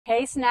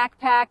Hey, Snack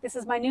Pack. This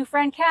is my new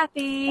friend,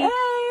 Kathy. Hey!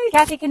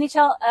 Kathy, can you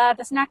tell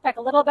the Snack Pack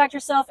a little about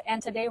yourself?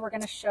 And today we're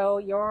going to show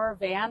your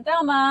van,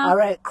 Thelma. All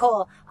right,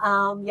 cool.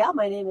 Yeah,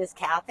 my name is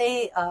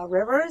Kathy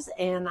Rivers,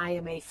 and I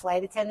am a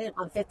flight attendant.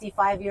 I'm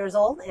 55 years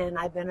old, and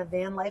I've been a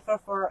van lifer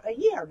for a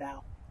year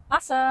now.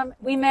 Awesome.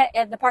 We met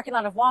at the parking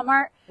lot of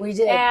Walmart. We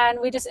did. And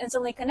we just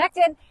instantly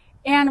connected.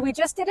 And we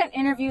just did an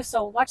interview,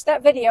 so watch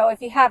that video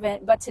if you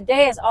haven't. But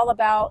today is all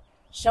about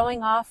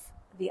showing off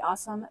the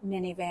awesome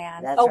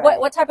minivan. That's right.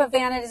 What type of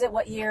van is it?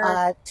 What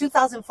year?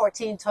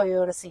 2014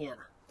 Toyota Sienna.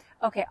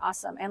 Okay,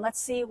 awesome. And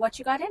let's see what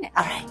you got in it.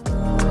 All right.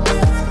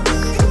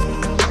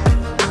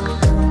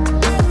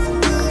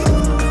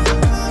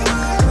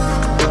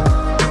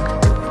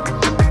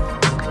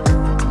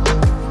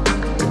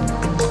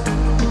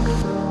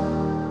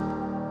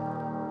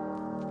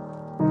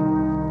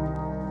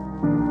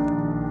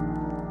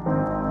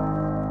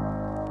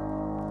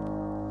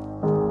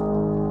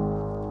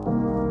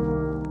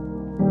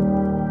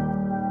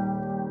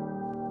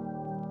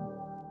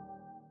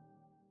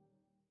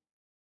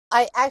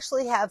 I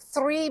actually have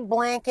 3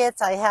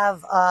 blankets. I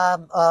have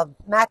a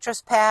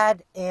mattress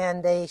pad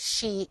and a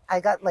sheet. I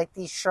got like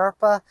these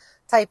Sherpa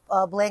type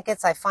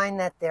blankets. I find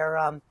that they're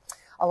a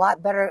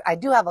lot better. I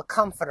do have a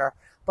comforter,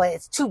 but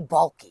it's too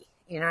bulky.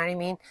 You know what I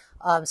mean?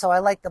 So I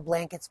like the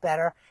blankets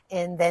better.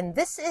 And then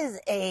this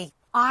is a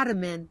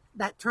ottoman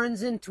that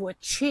turns into a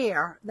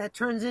chair, that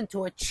turns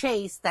into a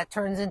chase, that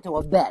turns into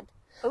a bed.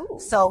 Ooh.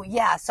 So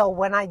yeah, so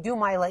when I do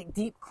my like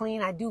deep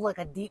clean, I do like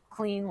a deep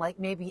clean like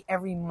maybe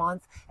every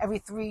month, every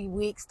 3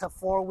 weeks to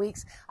 4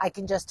 weeks. I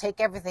can just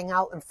take everything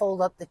out and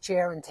fold up the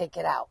chair and take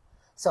it out.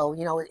 So,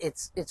 you know,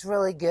 it's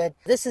really good.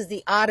 This is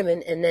the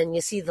ottoman, and then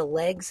you see the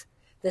legs.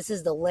 This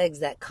is the legs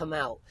that come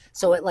out.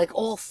 So it like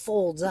all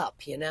folds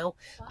up, you know.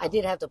 Wow. I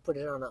did have to put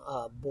it on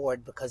a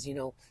board because, you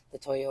know, the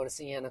Toyota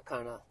Sienna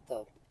kind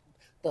of,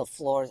 the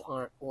floors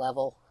aren't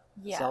level.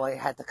 Yeah. So I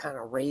had to kind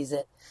of raise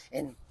it,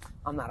 and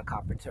I'm not a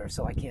carpenter,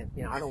 so I can't,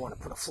 you know, I don't want to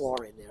put a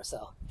floor in there.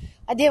 So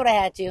I did what I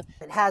had to.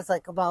 It has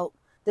like about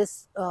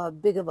this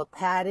big of a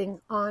padding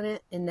on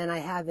it, and then I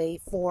have a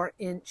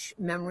 4-inch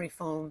memory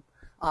foam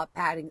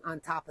padding on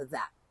top of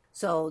that.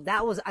 So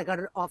that was, I got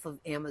it off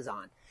of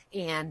Amazon,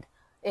 and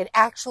it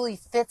actually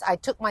fits. I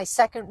took my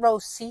second row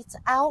seats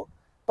out,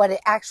 but it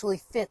actually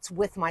fits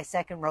with my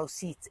second row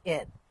seats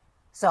in.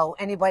 So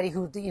anybody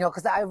who, you know,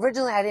 because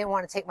originally I didn't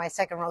want to take my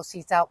second row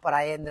seats out, but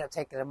I ended up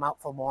taking them out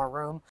for more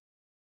room.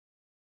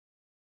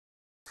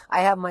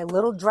 I have my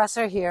little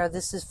dresser here.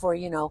 This is for,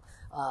 you know,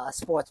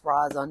 sports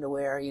bras,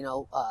 underwear, you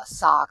know,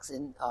 socks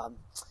and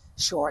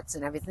shorts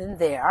and everything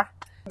there.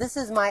 This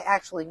is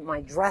actually my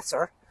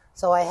dresser.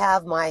 So I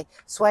have my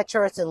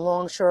sweatshirts and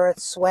long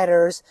shirts,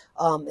 sweaters,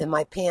 and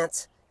my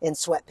pants and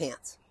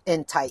sweatpants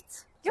and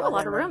tights. You have a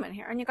lot of room in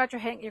here, and you got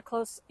your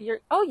clothes.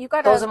 You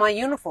got those are my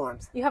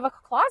uniforms. You have a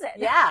closet.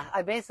 Yeah,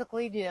 I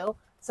basically do.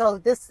 So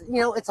this, you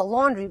know, it's a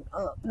laundry,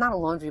 not a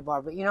laundry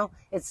bar, but you know,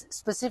 it's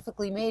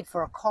specifically made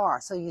for a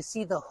car. So you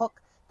see the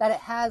hook that it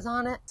has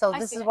on it. So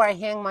this is where I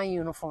hang my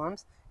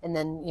uniforms, and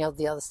then, you know,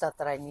 the other stuff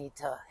that I need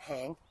to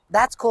hang.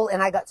 That's cool.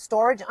 And I got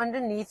storage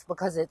underneath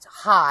because it's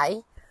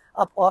high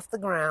up off the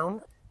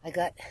ground. I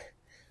got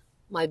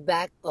my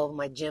back of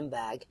my gym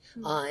bag,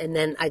 and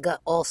then I got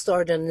all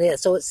storage under there.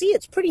 So see,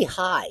 it's pretty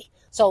high.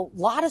 So a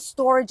lot of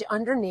storage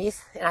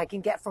underneath, and I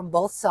can get from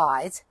both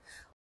sides.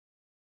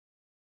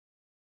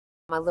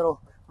 My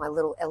little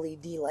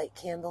LED light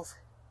candles.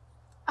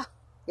 Oh.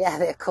 Yeah,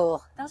 they're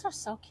cool. Those are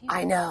so cute.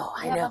 I know,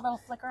 I know. They have a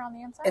little flicker on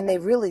the inside. And they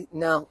really,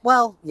 no,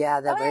 well,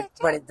 yeah,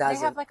 but it doesn't.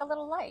 They have like a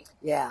little light.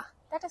 Yeah.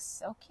 That is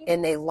so cute.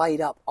 And they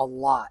light up a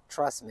lot,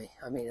 trust me.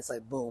 I mean, it's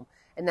like boom.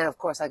 And then, of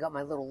course, I got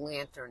my little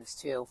lanterns,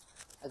 too.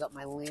 I got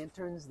my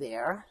lanterns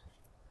there.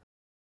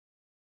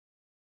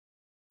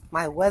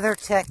 My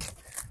WeatherTech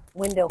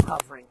window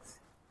coverings.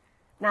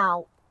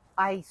 Now,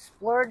 I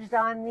splurged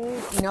on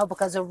these, you know,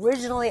 because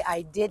originally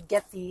I did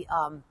get the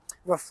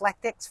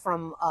Reflectix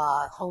from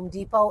Home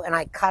Depot, and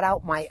I cut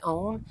out my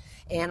own.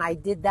 And I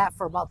did that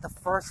for about the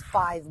first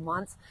 5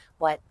 months.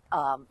 But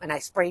and I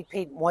spray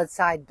painted one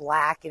side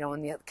black, you know,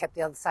 and kept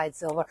the other side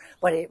silver.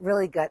 But it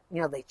really got,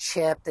 you know, they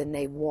chipped and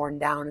they worn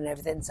down and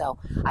everything. So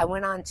I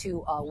went on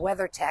to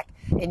WeatherTech,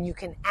 and you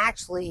can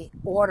actually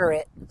order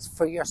it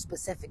for your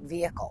specific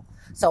vehicle.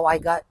 So I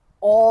got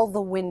all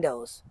the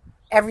windows,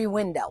 every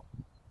window,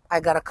 I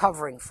got a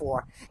covering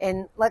for.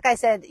 And like I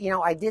said, you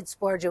know, I did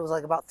splurge. It was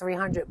like about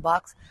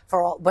 $300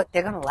 for all, but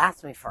they're going to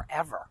last me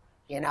forever,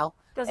 you know.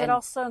 Does it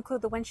also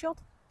include the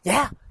windshield?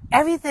 Yeah,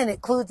 everything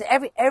includes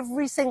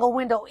every single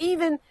window.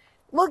 Even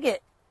look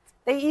at,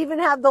 they even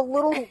have the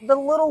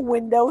little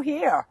window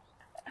here.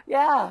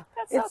 Yeah,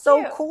 it's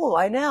so cool.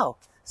 I know.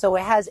 So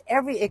it has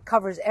it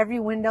covers every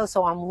window.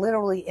 So I'm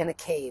literally in a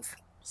cave.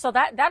 So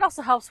that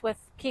also helps with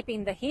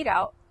keeping the heat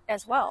out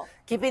as well.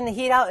 Keeping the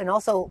heat out and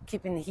also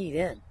keeping the heat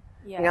in.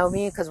 Yes. You know what I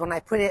mean? Because when I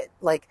put it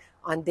like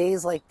on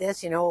days like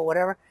this, you know, or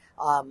whatever,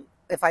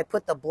 if I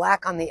put the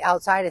black on the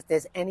outside, if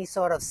there's any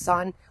sort of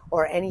sun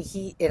or any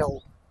heat,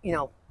 it'll, you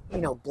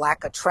know,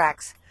 black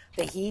attracts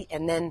the heat.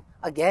 And then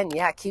again,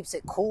 yeah, it keeps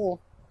it cool.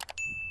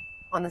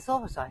 on the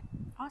silver side.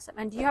 Awesome.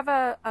 And do you have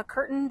a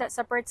curtain that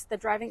separates the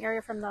driving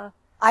area from the...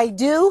 I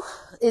do,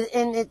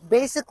 and it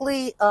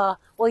basically, well,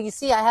 you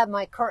see, I have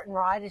my curtain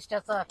rod. It's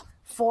just a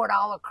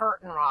 $4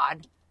 curtain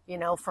rod, you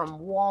know, from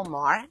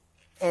Walmart.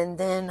 And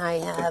then I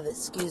have,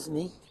 excuse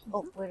me,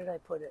 oh, where did I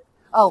put it?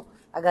 Oh,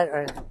 I got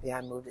it, yeah,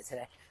 I moved it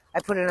today. I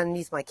put it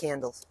underneath my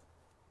candles.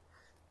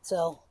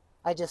 So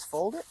I just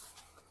fold it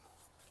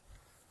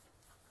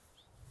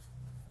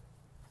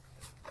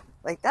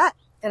like that,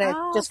 and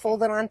I just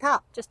fold it on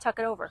top. Just tuck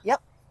it over.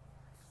 Yep.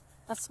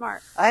 That's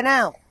smart. I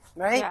know,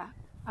 right? Yeah,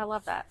 I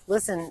love that.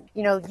 Listen,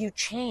 you know, you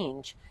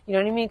change, you know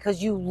what I mean?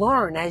 Because you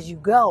learn as you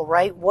go,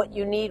 right? What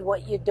you need,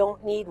 what you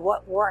don't need,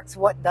 what works,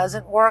 what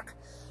doesn't work.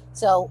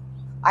 So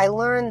I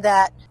learned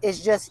that it's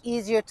just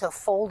easier to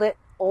fold it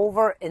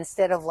over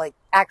instead of like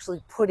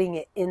actually putting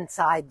it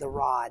inside the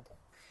rod.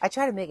 I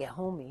try to make it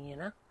homey, you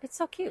know? It's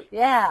so cute.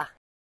 Yeah.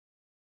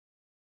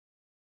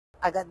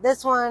 I got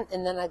this one,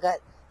 and then I got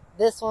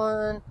this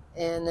one,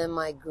 and then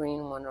my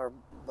green one or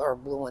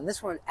blue one.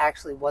 This one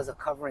actually was a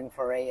covering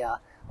for a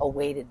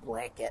weighted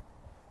blanket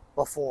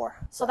before.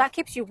 So that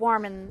keeps you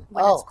warm when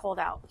it's cold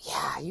out.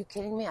 Yeah, are you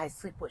kidding me? I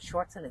sleep with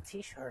shorts and a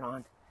t-shirt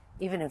on,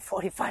 even in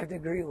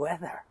 45-degree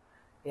weather.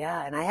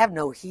 Yeah, and I have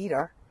no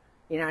heater.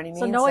 You know what I mean?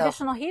 So no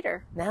additional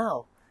heater?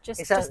 No.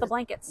 Just the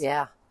blankets?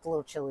 Yeah. It's a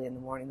little chilly in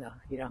the morning, though.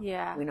 You know?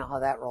 Yeah. We know how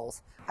that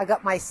rolls. I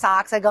got my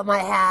socks. I got my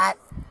hat,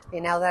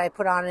 you know, that I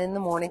put on in the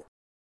morning.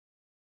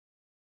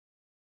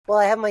 Well,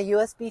 I have my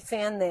USB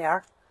fan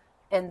there.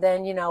 And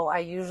then, you know, I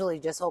usually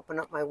just open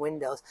up my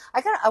windows.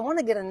 I want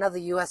to get another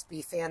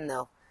USB fan,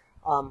 though.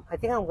 I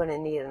think I'm going to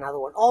need another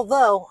one.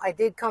 Although I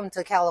did come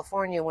to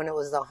California when it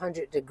was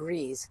 100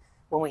 degrees,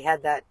 when we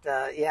had that,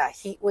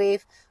 heat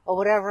wave or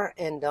whatever.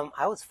 And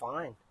I was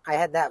fine. I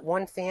had that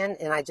one fan,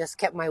 and I just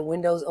kept my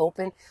windows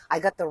open. I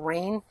got the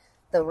rain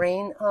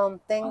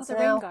things now.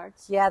 Rain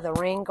guards. Yeah, the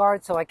rain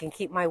guard, so I can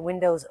keep my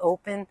windows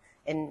open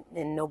and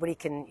nobody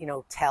can, you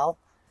know, tell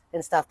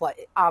and stuff. But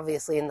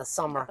obviously in the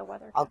summer,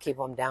 I'll keep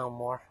them down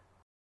more.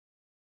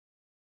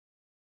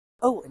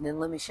 Oh, and then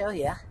let me show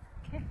you.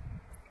 Okay.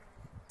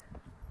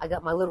 I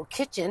got my little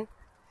kitchen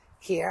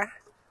here.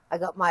 I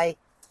got my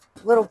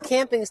little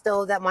camping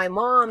stove that my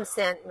mom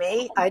sent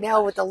me. I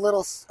know, with the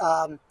little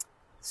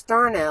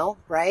sterno,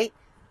 right?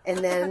 And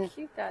then, how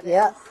cute that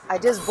yeah, is. I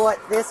just bought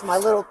my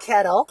little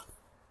kettle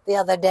the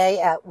other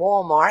day at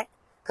Walmart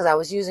because I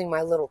was using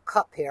my little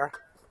cup here.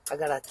 I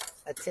got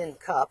a tin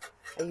cup.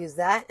 I use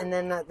that, and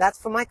then that's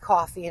for my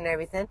coffee and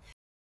everything.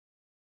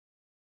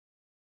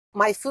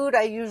 My food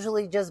I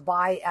usually just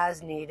buy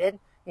as needed,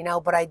 you know,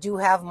 but I do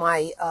have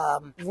my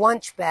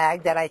lunch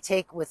bag that I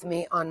take with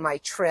me on my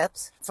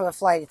trips for a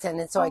flight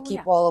attendant, so I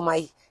keep all of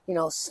my, you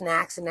know,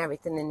 snacks and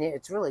everything in there.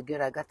 It's really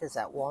good. I got this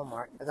at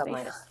Walmart. I got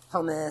my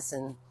hummus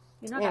and,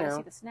 You're not going to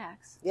see the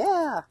snacks.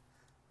 Yeah.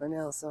 I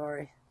know,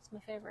 sorry. It's my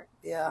favorite.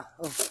 Yeah.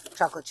 Oh,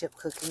 chocolate chip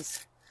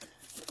cookies.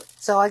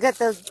 So I got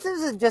this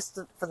is just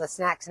for the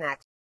snacks.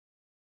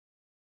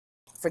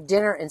 For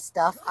dinner and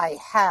stuff, I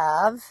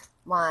have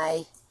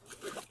my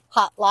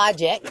Hot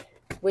Logic,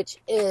 which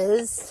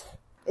is,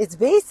 it's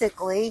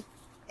basically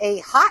a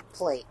hot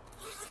plate.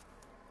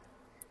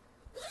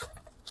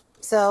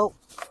 So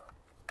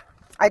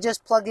I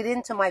just plug it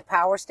into my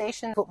power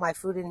station, put my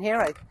food in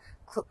here, I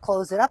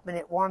close it up, and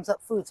it warms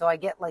up food. So I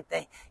get like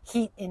the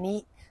heat and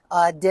eat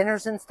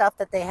dinners and stuff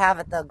that they have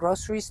at the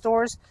grocery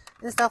stores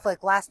and stuff.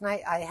 Like last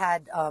night I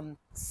had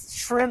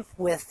shrimp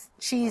with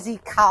cheesy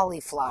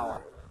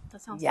cauliflower.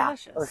 That sounds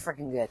delicious. It was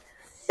freaking good.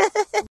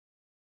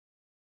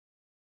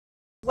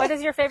 What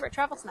is your favorite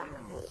travel snack?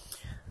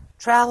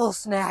 Travel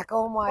snack,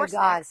 oh my God.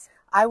 Snacks.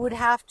 I would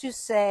have to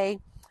say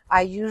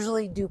I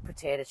usually do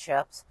potato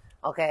chips,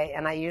 okay?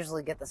 And I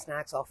usually get the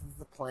snacks off of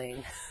the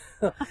plane.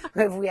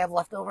 If we have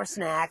leftover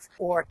snacks,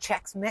 or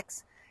Chex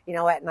Mix, you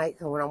know, at night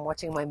when I'm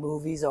watching my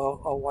movies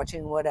or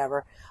watching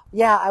whatever.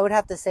 Yeah, I would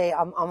have to say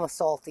I'm a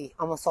salty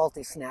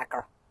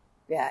snacker.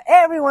 Yeah,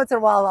 every once in a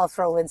while I'll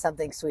throw in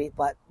something sweet,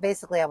 but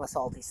basically I'm a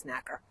salty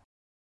snacker.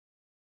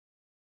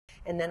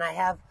 And then I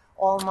have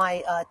all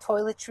my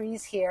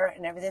toiletries here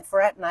and everything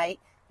for at night,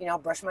 you know,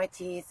 brush my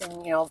teeth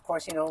and, you know, of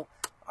course, you know,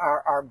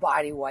 our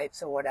body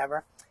wipes or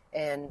whatever,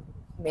 and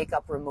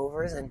makeup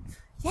removers, and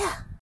yeah.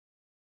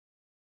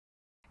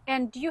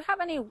 And do you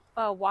have any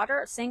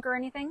water, sink or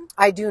anything?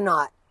 I do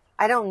not.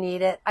 I don't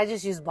need it. I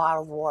just use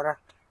bottled water.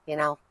 You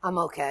know, I'm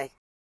okay.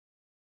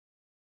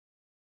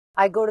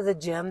 I go to the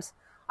gyms.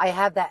 I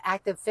have that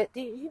Active Fit.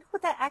 Do you know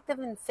what that Active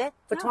and Fit?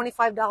 For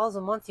 $25 a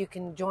month, you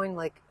can join,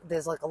 like,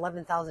 there's like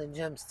 11,000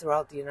 gyms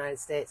throughout the United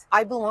States.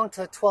 I belong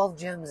to 12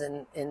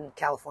 gyms in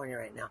California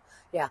right now.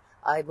 Yeah,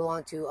 I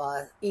belong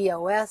to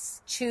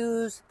EOS,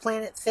 Choose,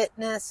 Planet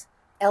Fitness,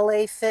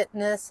 LA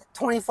Fitness,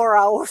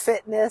 24-Hour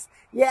Fitness.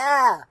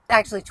 Yeah.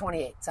 Actually,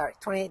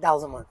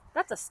 $28 a month.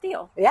 That's a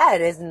steal. Yeah,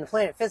 it is. And the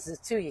Planet Fitness,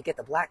 too, you get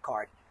the black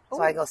card.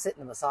 So I go sit in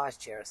the massage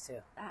chairs,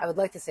 too. I would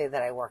like to say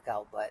that I work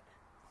out, but,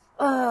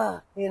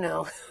 you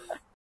know.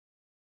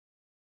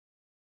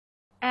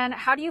 And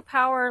how do you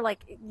power,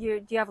 like,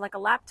 do you have like a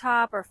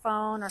laptop or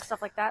phone or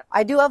stuff like that?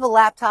 I do have a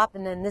laptop,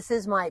 and then this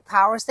is my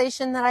power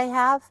station that I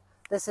have.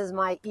 This is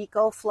my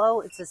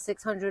EcoFlow. It's a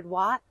 600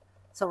 watt.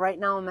 So right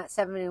now I'm at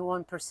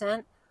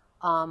 71%.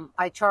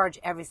 I charge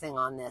everything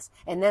on this.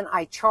 And then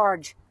I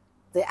charge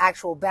the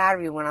actual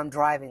battery when I'm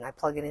driving. I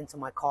plug it into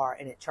my car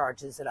and it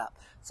charges it up.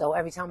 So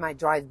every time I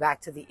drive back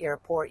to the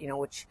airport, you know,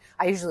 which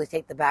I usually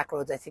take the back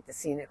roads, I take the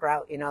scenic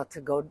route, you know, to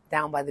go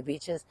down by the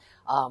beaches.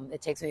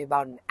 It takes me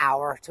about an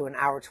hour to an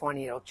hour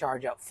 20. It'll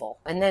charge up full.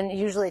 And then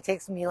usually it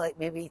takes me like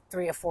maybe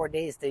 3 or 4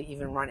 days to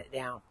even run it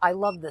down. I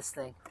love this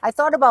thing. I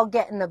thought about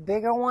getting a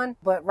bigger one,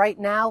 but right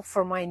now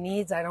for my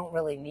needs, I don't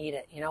really need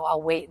it. You know,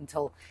 I'll wait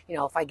until, you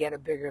know, if I get a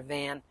bigger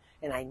van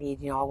and I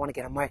need, you know, I want to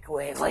get a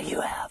microwave like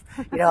you have,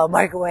 you know, a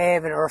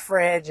microwave and a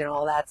fridge and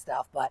all that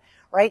stuff. But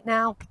right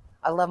now,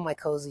 I love my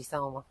cozy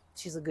Thelma.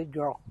 She's a good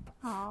girl.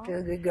 Aww. She's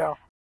a good girl.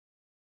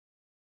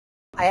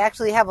 I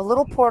actually have a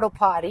little porta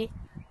potty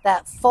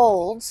that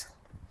folds,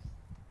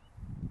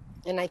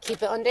 and I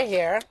keep it under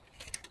here.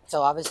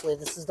 So obviously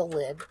this is the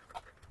lid.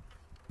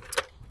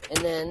 And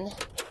then,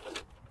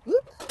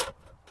 whoop,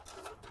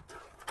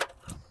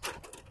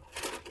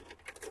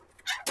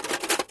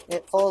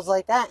 it folds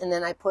like that. And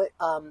then I put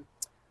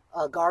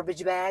a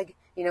garbage bag,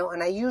 you know,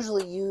 and I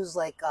usually use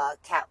like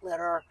cat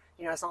litter,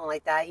 you know, something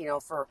like that, you know,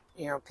 for,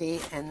 you know, pee.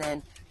 And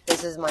then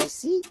this is my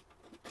seat.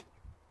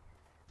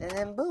 And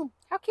then boom.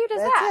 How cute is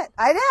That's that? it.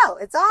 I know.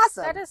 It's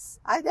awesome. That is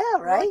I know,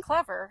 right? really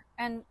clever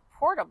and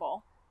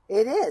portable.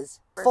 It is.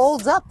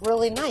 Folds up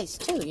really nice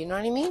too. You know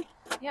what I mean?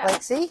 Yeah.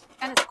 Like, see?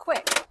 And it's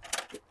quick.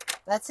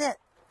 That's it.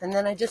 And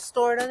then I just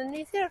store it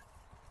underneath here.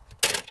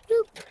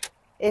 Boop.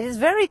 It is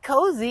very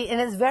cozy and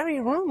it's very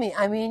roomy.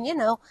 I mean, you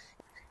know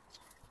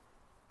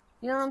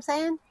what I'm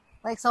saying?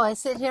 Like, so I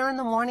sit here in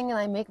the morning and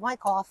I make my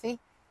coffee,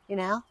 you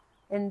know,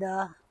 and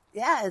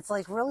yeah, it's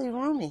like really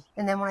roomy.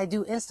 And then when I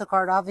do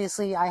Instacart,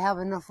 obviously I have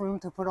enough room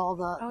to put all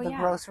the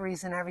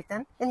groceries and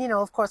everything. And, you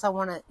know, of course I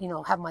want to, you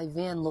know, have my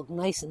van look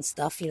nice and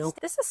stuff, you know.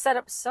 This is set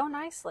up so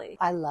nicely.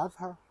 I love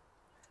her.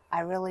 I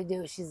really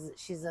do.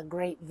 She's a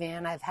great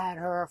van. I've had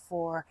her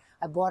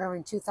I bought her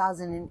in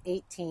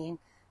 2018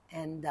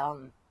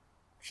 and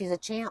she's a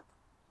champ.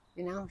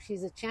 You know,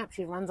 she's a champ.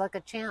 She runs like a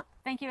champ.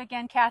 Thank you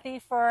again, Kathy,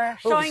 for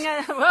showing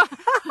us. Oh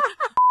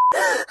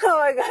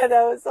my God,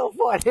 that was so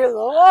funny.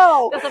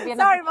 Whoa! This will be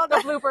Sorry about the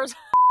that. bloopers.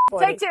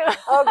 Funny. Take two.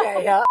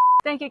 Okay, yeah.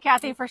 Thank you,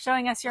 Kathy, for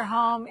showing us your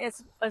home.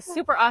 It's a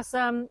super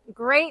awesome,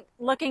 great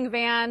looking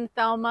van,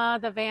 Thelma,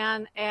 the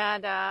van,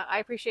 and I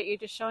appreciate you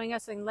just showing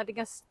us and letting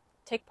us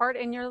take part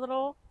in your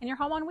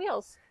home on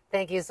wheels.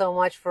 Thank you so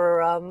much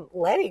for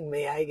letting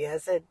me, I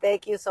guess. And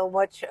thank you so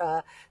much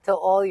to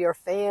all your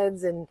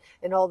fans and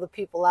all the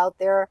people out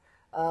there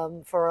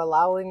for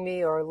allowing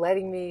me or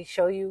letting me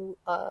show you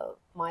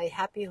my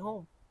happy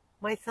home,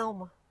 my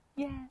Thelma.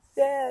 Yes.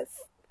 Yes.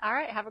 All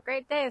right. Have a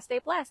great day. Stay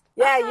blessed.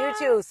 Yeah, Bye. you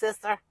too,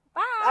 sister.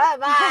 Bye.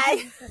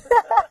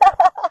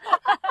 Bye-bye.